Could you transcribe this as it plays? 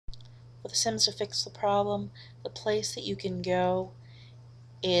for The Sims to fix the problem, the place that you can go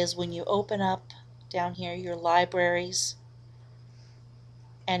is when you open up down here your libraries,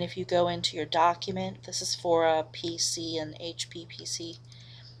 and if you go into your document, this is for a PC and HP PC,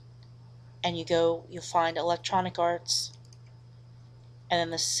 and you'll find electronic arts,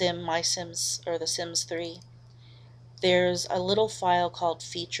 and then My Sims, or the Sims 3. There's a little file called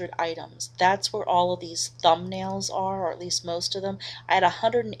featured items. That's where all of these thumbnails are, or at least most of them. I had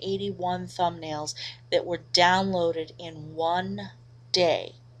 181 thumbnails that were downloaded in one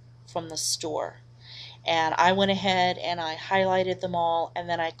day from the store. And I went ahead and I highlighted them all, and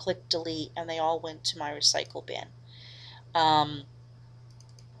then I clicked delete, and they all went to my recycle bin.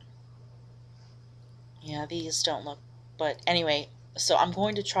 Yeah, these don't look, but anyway, so I'm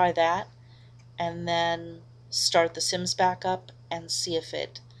going to try that and then start the Sims back up and see if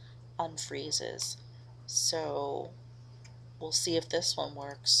it unfreezes. So we'll see if this one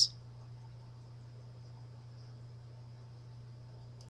works.